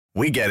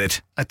We get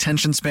it.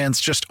 Attention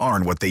spans just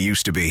aren't what they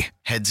used to be.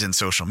 Heads in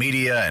social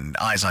media and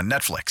eyes on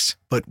Netflix.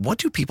 But what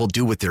do people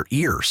do with their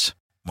ears?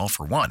 Well,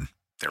 for one,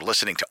 they're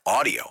listening to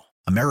audio.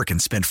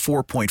 Americans spend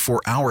 4.4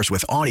 hours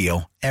with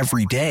audio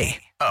every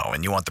day. Oh,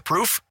 and you want the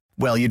proof?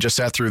 Well, you just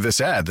sat through this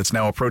ad that's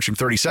now approaching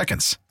 30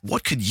 seconds.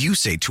 What could you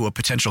say to a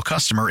potential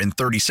customer in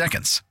 30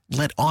 seconds?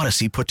 Let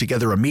Odyssey put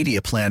together a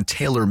media plan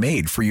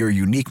tailor-made for your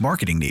unique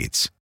marketing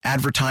needs.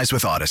 Advertise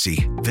with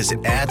Odyssey.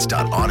 Visit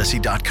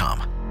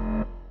ads.odyssey.com.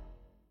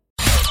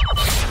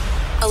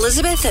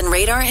 Elizabeth and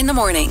Radar in the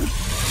morning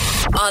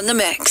on the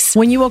Mix.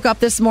 When you woke up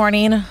this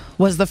morning,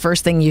 was the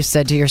first thing you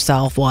said to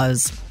yourself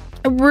was,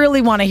 I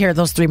really want to hear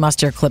those 3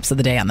 must-hear clips of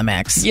the day on the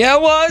Mix. Yeah,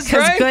 it was,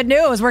 Because right? good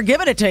news, we're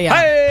giving it to you.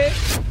 Hey!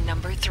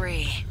 Number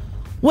 3.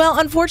 Well,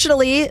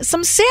 unfortunately,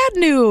 some sad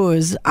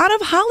news out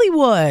of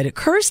Hollywood.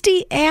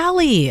 Kirstie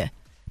Alley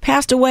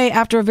passed away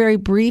after a very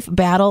brief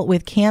battle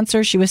with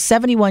cancer. She was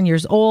 71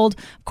 years old.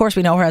 Of course,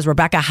 we know her as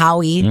Rebecca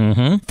Howie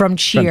from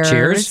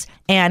Cheers.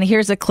 And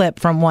here's a clip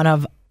from one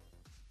of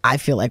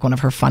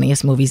her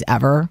funniest movies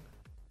ever.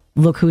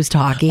 Look Who's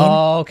Talking.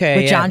 Oh,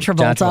 okay. With John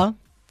Travolta.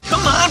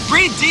 Come on,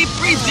 breathe deep,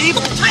 breathe deep.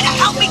 Try to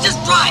help me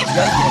just drive.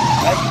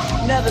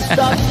 Never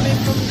stops me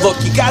from... Look,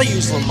 you gotta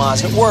use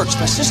Lamaze. It works.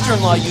 My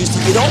sister-in-law used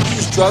it. You don't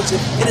use drugs,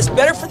 and it's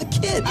better for the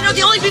kid. You know,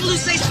 the only people who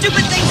say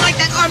stupid things like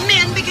that are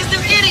men because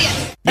they're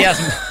idiots. Yes,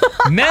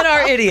 men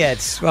are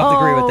idiots. We'll have to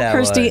agree with that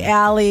Kirstie one.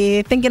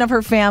 Alley, thinking of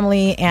her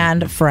family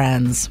and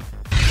friends.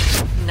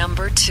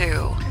 Number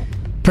 2.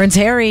 Prince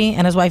Harry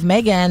and his wife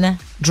Meghan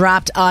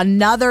dropped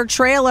another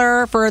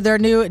trailer for their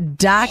new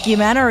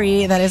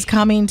documentary that is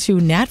coming to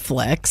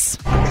Netflix.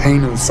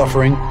 Pain and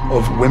suffering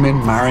of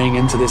women marrying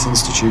into this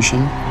institution,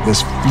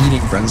 this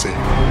feeding frenzy.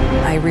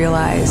 I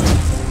realized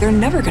they're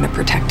never going to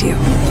protect you.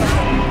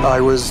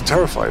 I was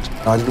terrified.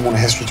 I didn't want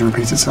history to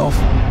repeat itself.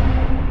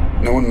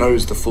 No one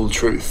knows the full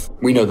truth.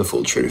 We know the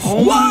full truth.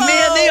 Oh,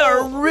 man, they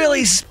are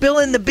really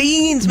spilling the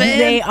beans, man.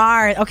 They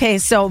are. Okay,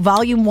 so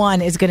Volume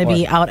 1 is going to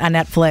be out on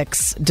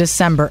Netflix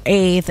December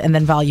 8th, and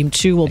then Volume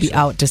 2 will be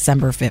out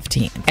December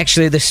 15th.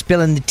 Actually, they're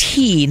spilling the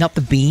tea, not the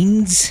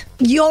beans.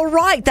 You're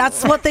right.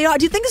 That's what they are.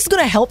 Do you think this is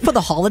going to help for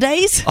the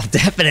holidays? Oh,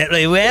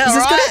 definitely will. Is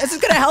this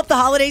going to help the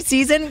holiday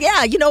season?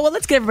 Yeah, you know what?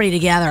 Let's get everybody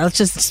together. Let's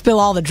just spill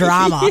all the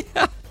drama.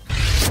 Yeah.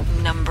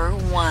 Number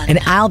 1. And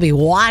I'll be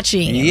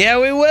watching. Yeah,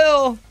 we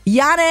will.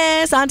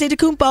 Giannis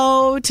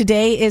Antetokounmpo.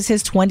 Today is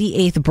his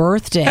 28th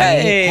birthday.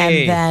 Hey.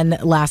 And then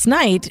last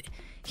night,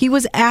 he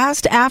was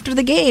asked after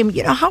the game,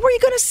 how are you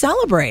going to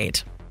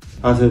celebrate?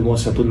 I said,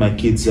 once I put my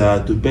kids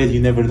to bed,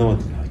 you never know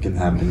what can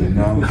happen,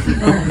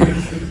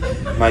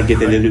 Might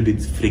get a little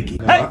bit freaky.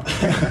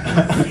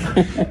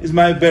 It's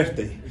my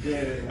birthday.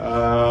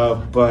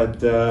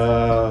 But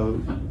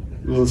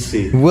we'll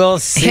see. We'll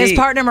see. His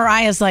partner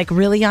Mariah's like,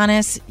 really,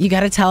 Giannis? You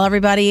got to tell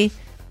everybody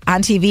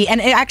on TV.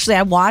 And actually,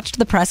 I watched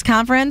the press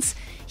conference.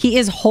 He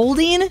is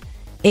holding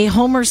a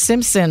Homer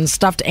Simpson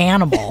stuffed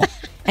animal.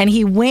 And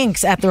he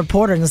winks at the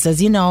reporter and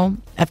says,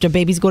 after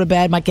babies go to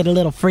bed, might get a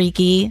little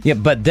freaky. Yeah,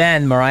 but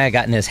then Mariah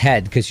got in his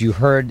head because you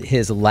heard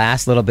his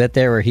last little bit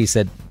there where he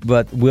said,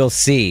 but we'll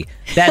see.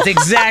 That's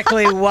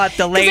exactly what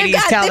the ladies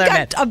tell their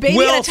men. A baby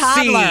we'll and a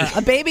toddler. See.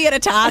 A baby and a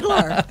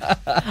toddler.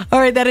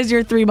 All right, that is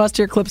your 3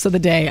 must-hear clips of the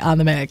day on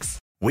the Mix.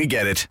 We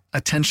get it.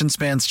 Attention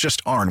spans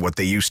just aren't what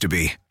they used to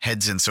be.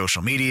 Heads in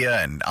social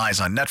media and eyes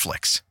on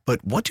Netflix.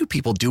 But what do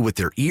people do with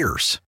their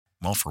ears?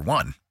 Well, for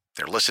one,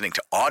 they're listening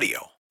to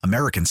audio.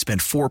 Americans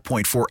spend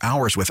 4.4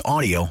 hours with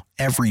audio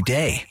every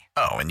day.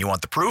 Oh, and you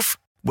want the proof?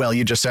 Well,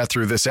 you just sat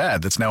through this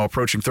ad that's now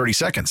approaching 30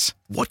 seconds.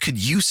 What could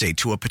you say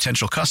to a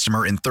potential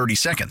customer in 30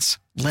 seconds?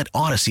 Let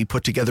Odyssey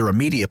put together a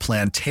media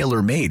plan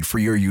tailor-made for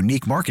your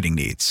unique marketing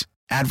needs.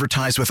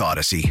 Advertise with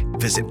Odyssey.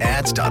 Visit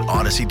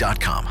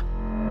ads.odyssey.com.